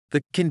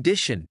The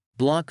condition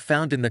block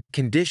found in the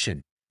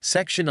condition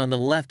section on the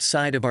left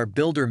side of our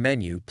builder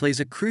menu plays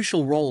a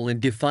crucial role in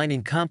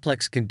defining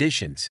complex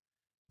conditions,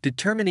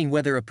 determining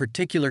whether a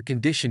particular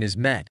condition is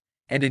met,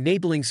 and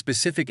enabling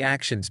specific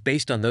actions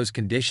based on those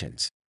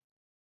conditions.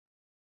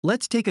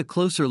 Let's take a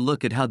closer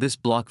look at how this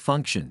block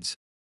functions.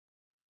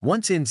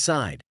 Once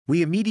inside,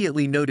 we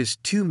immediately notice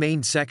two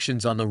main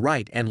sections on the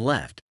right and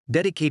left,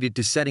 dedicated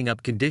to setting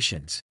up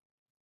conditions.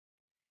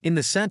 In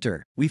the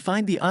center, we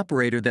find the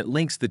operator that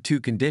links the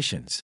two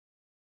conditions.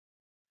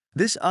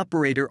 This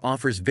operator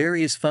offers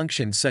various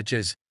functions such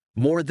as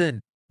more than,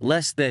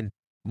 less than,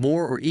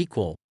 more or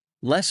equal,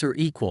 less or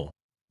equal,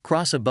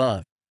 cross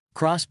above,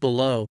 cross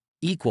below,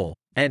 equal,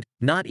 and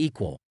not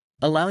equal,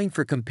 allowing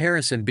for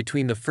comparison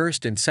between the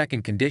first and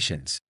second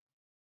conditions.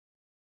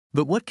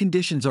 But what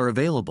conditions are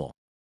available?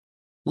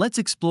 Let's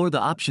explore the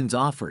options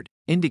offered: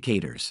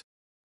 indicators,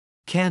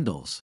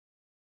 candles,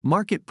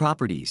 market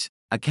properties,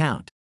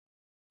 account,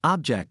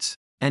 objects,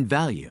 and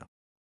value.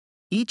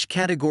 Each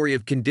category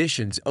of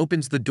conditions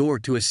opens the door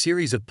to a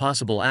series of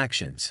possible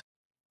actions.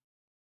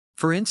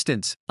 For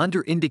instance,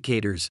 under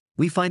indicators,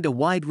 we find a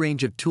wide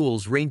range of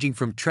tools ranging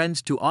from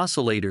trends to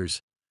oscillators,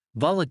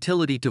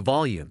 volatility to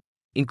volume,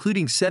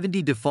 including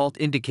 70 default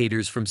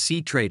indicators from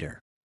CTrader.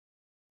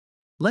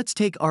 Let's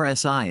take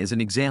RSI as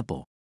an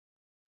example.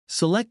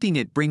 Selecting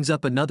it brings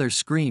up another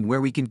screen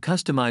where we can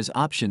customize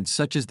options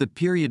such as the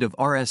period of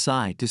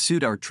RSI to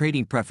suit our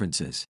trading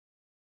preferences.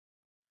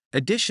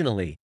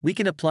 Additionally, we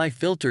can apply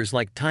filters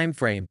like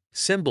timeframe,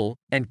 symbol,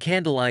 and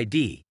candle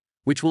ID,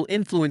 which will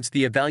influence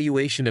the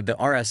evaluation of the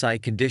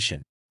RSI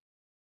condition.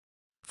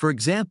 For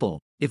example,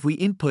 if we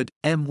input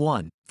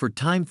M1 for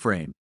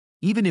timeframe,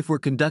 even if we're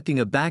conducting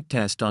a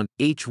backtest on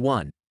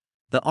H1,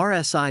 the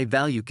RSI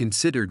value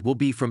considered will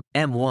be from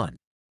M1.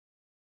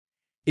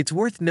 It's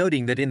worth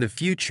noting that in the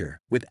future,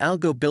 with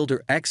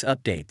AlgoBuilderX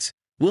updates,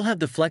 we'll have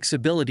the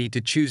flexibility to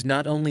choose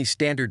not only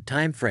standard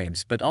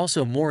timeframes but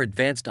also more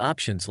advanced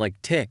options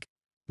like tick,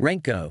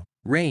 Renko,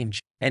 range,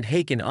 and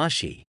Heikin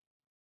Ashi.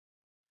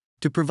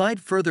 To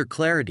provide further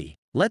clarity,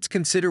 let's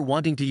consider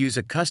wanting to use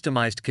a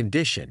customized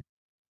condition.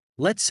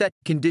 Let's set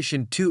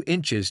condition 2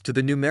 inches to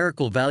the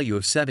numerical value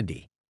of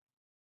 70.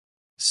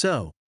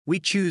 So,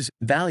 we choose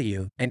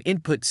value and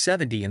input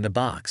 70 in the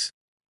box.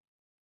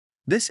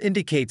 This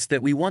indicates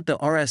that we want the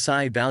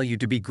RSI value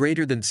to be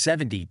greater than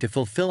 70 to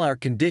fulfill our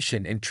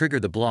condition and trigger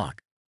the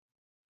block.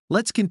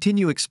 Let's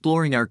continue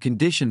exploring our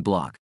condition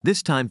block,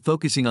 this time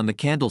focusing on the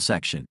candle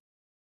section.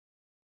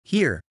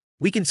 Here,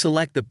 we can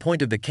select the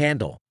point of the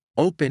candle,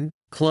 open,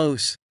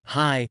 close,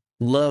 high,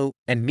 low,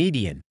 and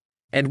median,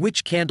 and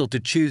which candle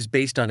to choose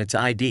based on its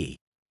ID.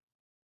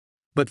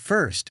 But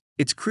first,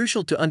 it's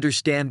crucial to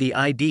understand the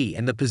ID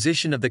and the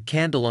position of the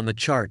candle on the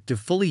chart to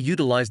fully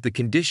utilize the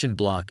condition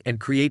block and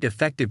create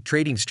effective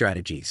trading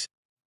strategies.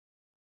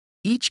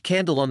 Each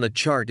candle on the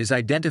chart is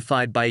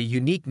identified by a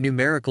unique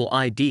numerical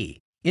ID,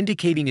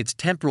 indicating its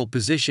temporal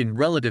position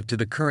relative to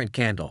the current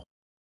candle.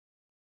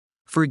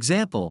 For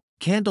example,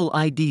 candle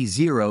ID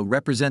 0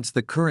 represents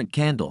the current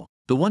candle,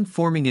 the one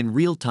forming in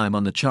real time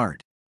on the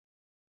chart.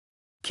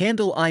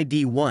 Candle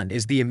ID 1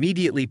 is the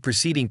immediately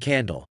preceding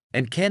candle,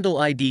 and candle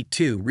ID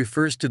 2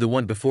 refers to the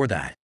one before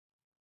that.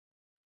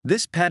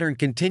 This pattern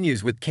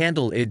continues with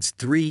candle IDs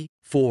 3,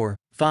 4,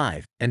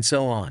 5, and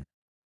so on.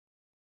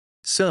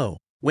 So,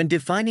 when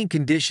defining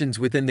conditions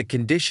within the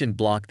condition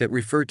block that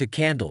refer to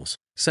candles,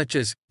 such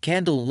as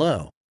candle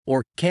low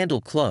or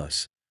candle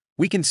close,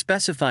 we can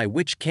specify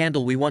which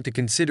candle we want to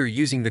consider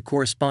using the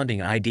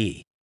corresponding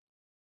ID.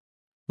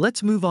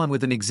 Let's move on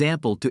with an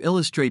example to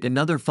illustrate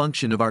another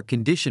function of our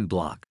condition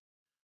block: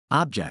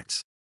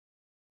 objects.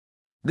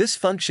 This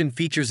function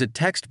features a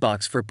text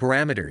box for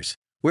parameters,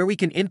 where we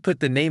can input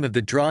the name of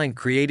the drawing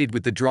created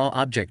with the Draw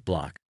Object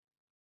block.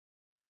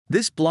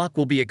 This block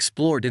will be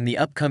explored in the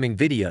upcoming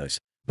videos,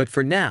 but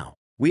for now,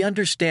 we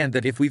understand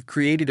that if we've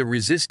created a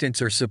resistance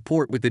or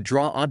support with the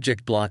Draw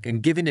Object block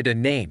and given it a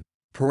name,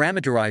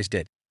 parameterized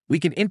it, we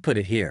can input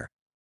it here.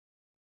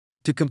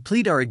 To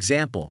complete our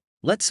example,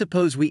 let's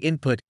suppose we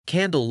input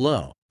candle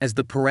low as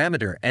the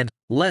parameter and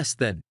less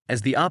than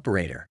as the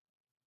operator.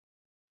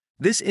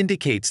 This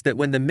indicates that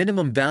when the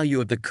minimum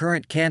value of the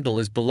current candle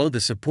is below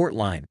the support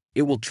line,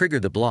 it will trigger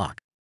the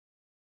block.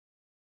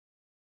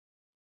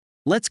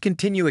 Let's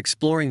continue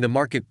exploring the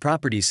market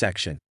properties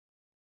section.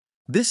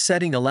 This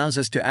setting allows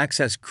us to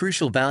access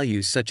crucial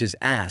values such as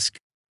ask,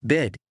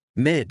 bid,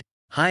 mid,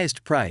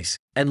 highest price,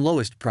 and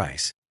lowest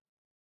price.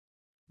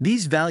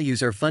 These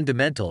values are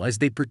fundamental as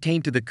they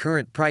pertain to the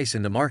current price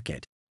in the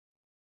market.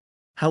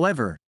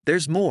 However,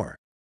 there's more.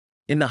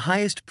 In the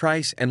highest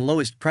price and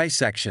lowest price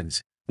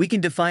sections, we can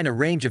define a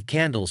range of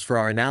candles for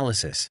our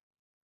analysis.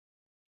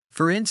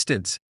 For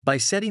instance, by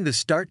setting the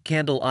start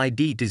candle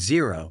ID to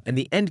 0 and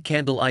the end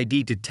candle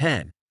ID to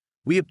 10,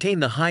 we obtain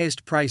the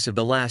highest price of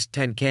the last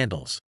 10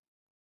 candles.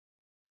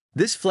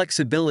 This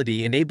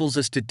flexibility enables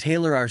us to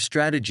tailor our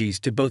strategies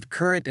to both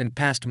current and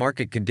past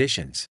market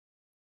conditions.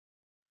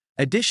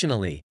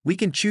 Additionally, we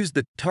can choose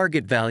the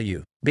target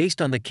value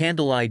based on the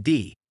candle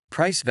ID,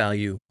 price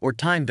value, or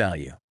time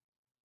value.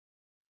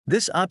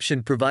 This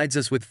option provides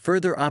us with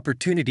further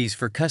opportunities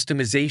for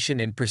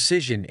customization and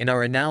precision in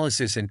our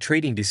analysis and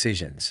trading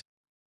decisions.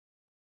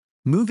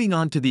 Moving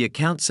on to the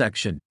account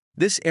section,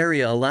 this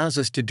area allows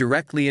us to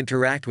directly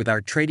interact with our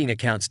trading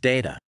accounts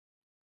data.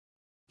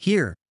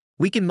 Here,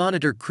 we can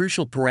monitor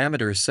crucial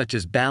parameters such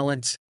as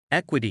balance,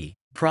 equity,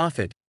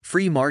 profit,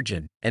 free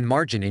margin, and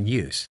margin in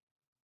use.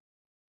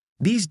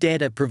 These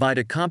data provide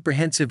a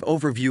comprehensive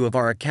overview of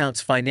our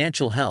account's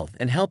financial health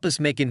and help us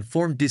make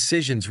informed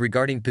decisions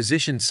regarding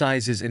position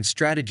sizes and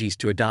strategies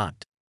to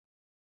adopt.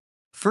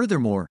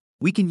 Furthermore,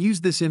 we can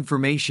use this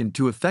information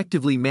to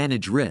effectively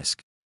manage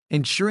risk,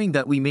 ensuring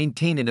that we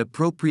maintain an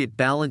appropriate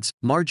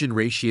balance-margin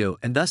ratio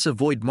and thus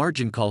avoid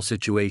margin call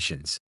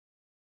situations.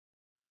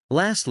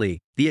 Lastly,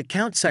 the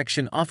account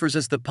section offers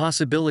us the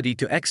possibility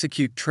to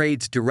execute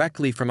trades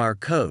directly from our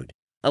code,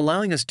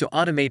 allowing us to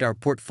automate our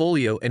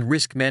portfolio and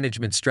risk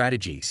management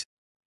strategies.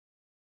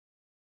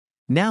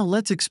 Now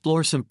let's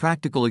explore some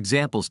practical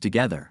examples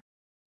together.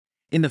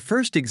 In the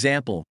first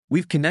example,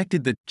 we've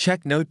connected the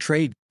Check No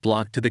Trade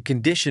block to the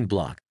Condition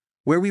block,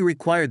 where we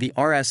require the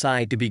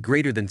RSI to be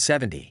greater than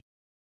 70.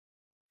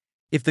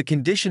 If the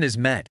condition is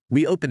met,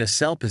 we open a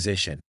sell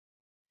position.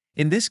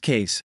 In this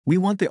case, we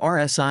want the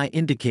RSI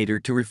indicator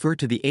to refer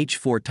to the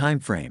H4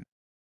 timeframe.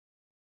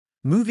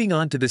 Moving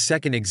on to the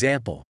second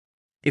example,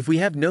 if we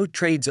have no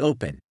trades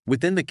open,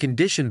 within the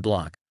Condition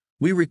block,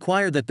 we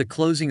require that the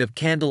closing of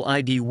candle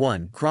ID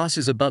 1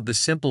 crosses above the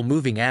Simple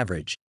Moving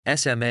Average,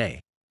 SMA.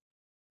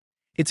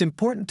 It's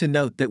important to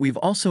note that we've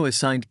also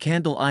assigned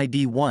candle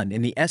ID 1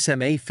 in the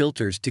SMA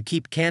filters to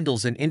keep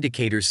candles and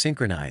indicators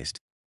synchronized.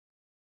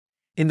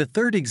 In the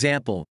third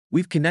example,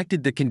 we've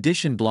connected the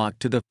Condition block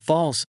to the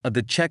false of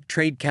the Check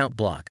Trade Count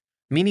block,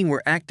 meaning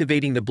we're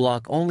activating the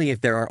block only if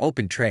there are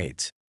open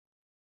trades.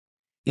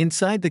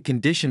 Inside the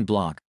Condition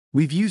block,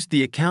 we've used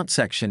the Account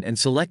section and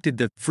selected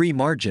the Free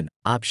Margin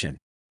option.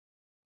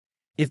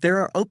 If there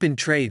are open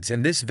trades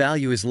and this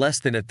value is less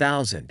than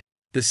 1,000,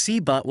 the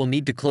C-bot will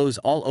need to close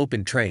all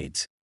open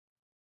trades.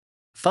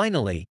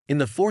 Finally, in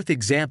the fourth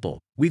example,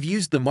 we've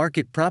used the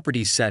Market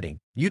Properties setting,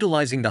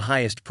 utilizing the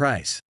highest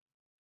price.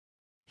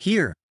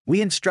 Here,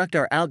 we instruct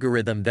our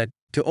algorithm that,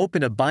 to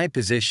open a buy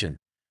position,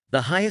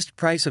 the highest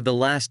price of the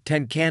last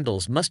 10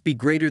 candles must be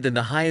greater than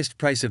the highest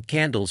price of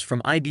candles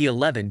from ID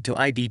 11 to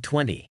ID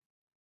 20.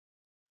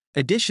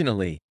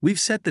 Additionally, we've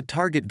set the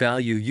target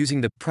value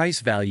using the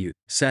price value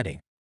setting.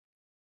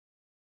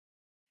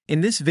 In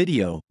this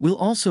video, we'll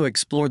also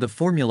explore the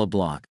formula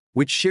block,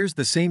 which shares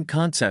the same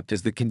concept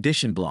as the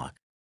condition block.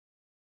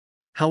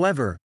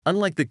 However,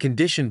 unlike the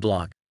condition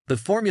block, the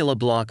formula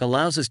block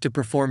allows us to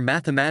perform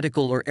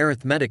mathematical or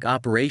arithmetic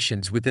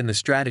operations within the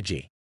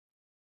strategy.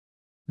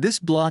 This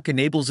block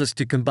enables us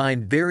to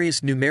combine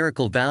various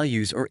numerical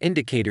values or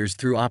indicators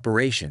through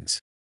operations.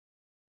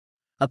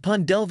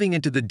 Upon delving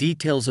into the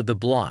details of the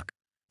block,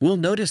 we'll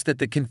notice that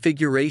the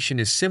configuration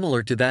is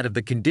similar to that of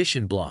the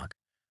condition block,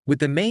 with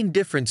the main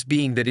difference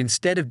being that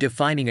instead of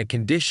defining a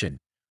condition,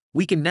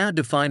 we can now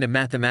define a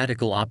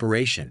mathematical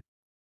operation.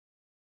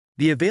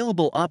 The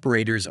available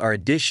operators are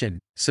addition,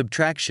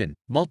 subtraction,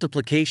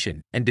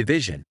 multiplication, and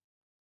division.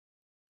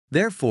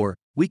 Therefore,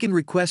 we can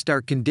request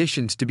our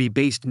conditions to be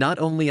based not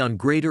only on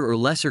greater or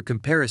lesser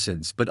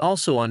comparisons but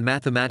also on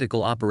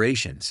mathematical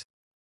operations.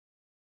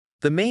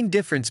 The main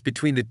difference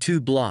between the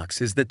two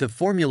blocks is that the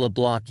formula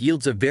block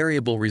yields a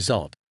variable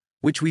result,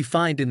 which we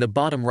find in the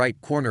bottom right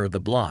corner of the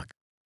block.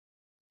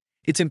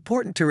 It's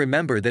important to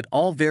remember that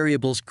all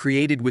variables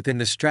created within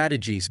the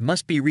strategies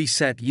must be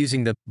reset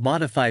using the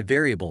Modify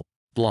Variable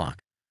block,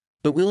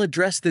 but we'll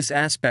address this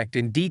aspect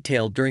in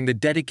detail during the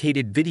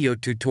dedicated video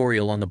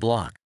tutorial on the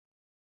block.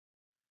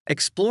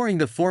 Exploring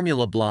the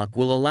formula block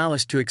will allow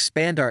us to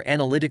expand our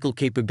analytical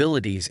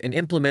capabilities and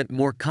implement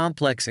more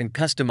complex and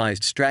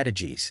customized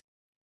strategies.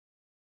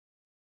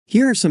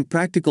 Here are some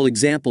practical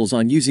examples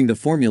on using the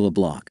formula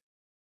block.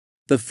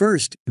 The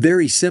first,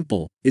 very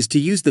simple, is to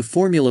use the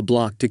formula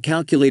block to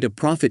calculate a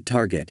profit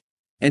target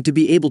and to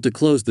be able to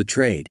close the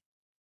trade.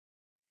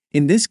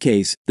 In this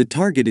case, the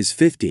target is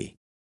 50.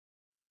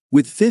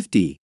 With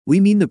 50,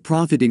 we mean the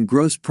profit in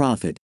gross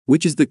profit,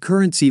 which is the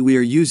currency we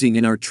are using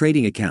in our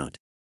trading account.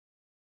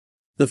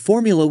 The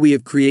formula we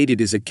have created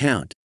is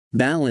account,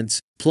 balance,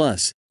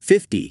 plus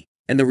 50,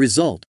 and the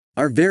result,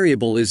 our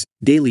variable, is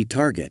daily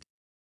target.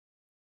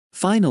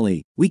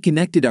 Finally, we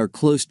connected our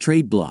close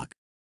trade block.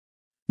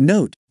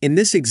 Note, in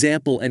this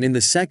example and in the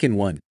second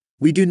one,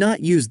 we do not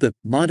use the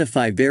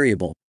Modify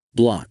Variable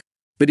block,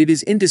 but it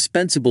is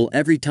indispensable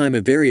every time a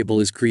variable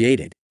is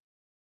created.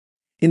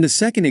 In the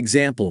second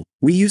example,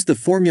 we use the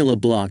formula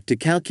block to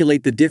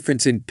calculate the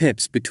difference in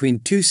pips between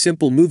two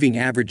simple moving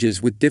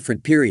averages with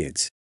different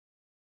periods.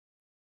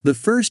 The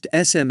first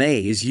SMA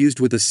is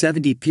used with a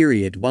 70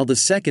 period while the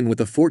second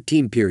with a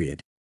 14 period.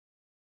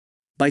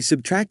 By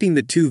subtracting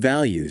the two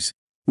values,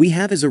 we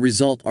have as a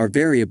result our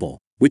variable,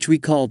 which we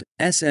called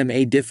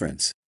SMA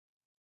difference.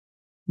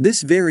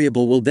 This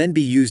variable will then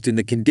be used in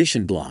the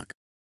condition block.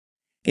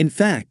 In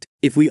fact,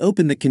 if we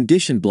open the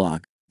condition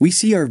block, we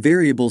see our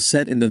variable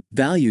set in the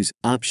Values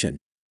option,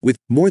 with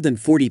more than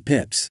 40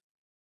 pips.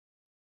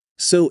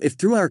 So if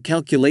through our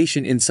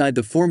calculation inside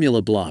the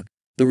formula block,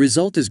 the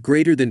result is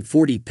greater than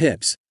 40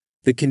 pips,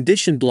 the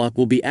condition block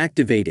will be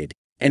activated,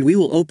 and we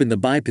will open the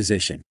buy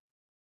position.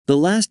 The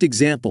last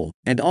example,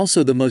 and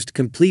also the most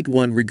complete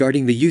one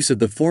regarding the use of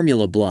the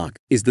formula block,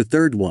 is the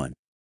third one.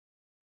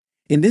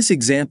 In this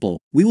example,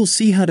 we will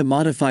see how to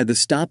modify the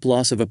stop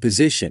loss of a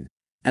position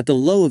at the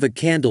low of a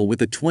candle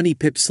with a 20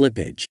 pip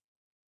slippage.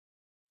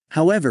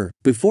 However,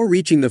 before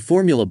reaching the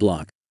formula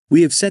block,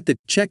 we have set the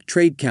check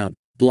trade count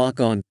block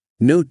on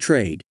no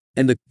trade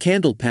and the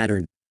candle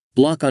pattern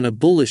block on a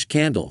bullish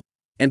candle,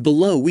 and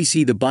below we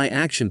see the buy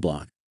action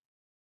block.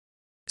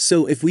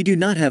 So if we do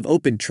not have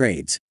open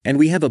trades, and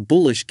we have a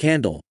bullish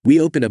candle, we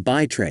open a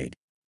buy trade.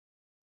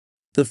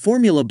 The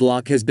formula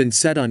block has been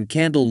set on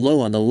candle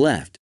low on the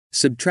left,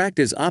 subtract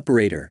as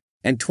operator,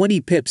 and 20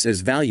 pips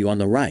as value on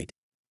the right.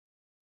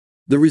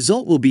 The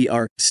result will be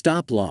our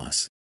stop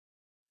loss.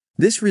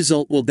 This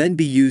result will then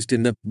be used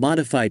in the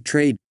modify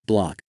trade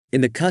block,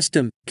 in the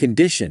custom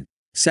condition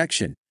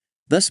section,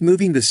 thus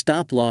moving the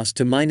stop loss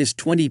to minus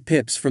 20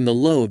 pips from the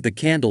low of the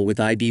candle with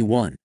ID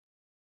 1.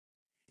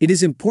 It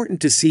is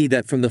important to see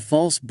that from the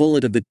false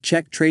bullet of the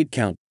check trade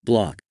count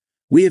block,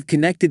 we have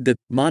connected the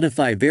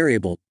modify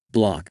variable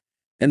block,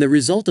 and the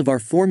result of our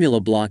formula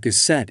block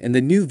is set and the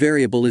new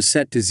variable is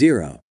set to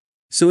 0,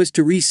 so as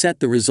to reset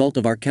the result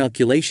of our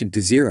calculation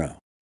to 0.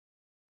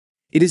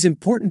 It is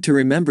important to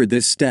remember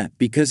this step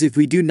because if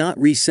we do not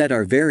reset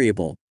our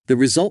variable, the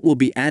result will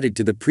be added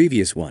to the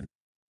previous one.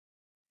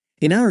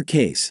 In our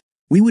case,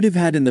 we would have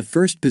had in the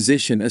first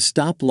position a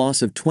stop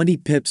loss of 20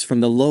 pips from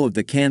the low of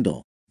the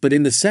candle, but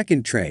in the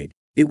second trade,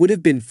 it would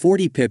have been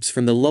 40 pips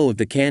from the low of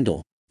the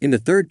candle, in the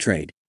third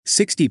trade,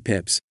 60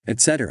 pips,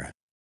 etc.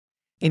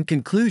 In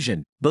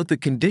conclusion, both the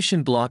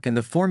condition block and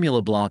the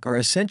formula block are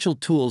essential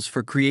tools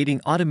for creating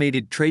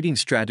automated trading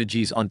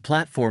strategies on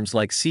platforms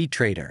like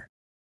CTrader.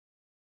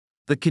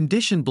 The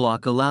condition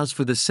block allows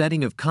for the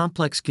setting of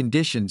complex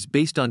conditions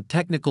based on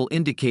technical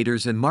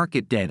indicators and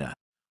market data,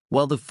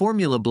 while the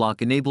formula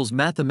block enables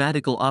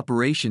mathematical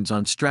operations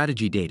on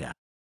strategy data.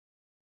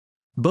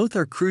 Both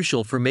are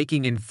crucial for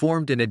making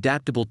informed and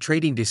adaptable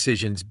trading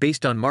decisions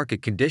based on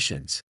market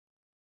conditions.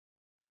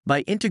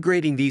 By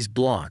integrating these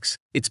blocks,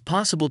 it's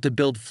possible to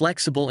build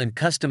flexible and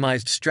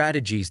customized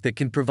strategies that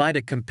can provide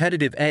a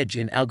competitive edge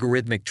in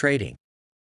algorithmic trading.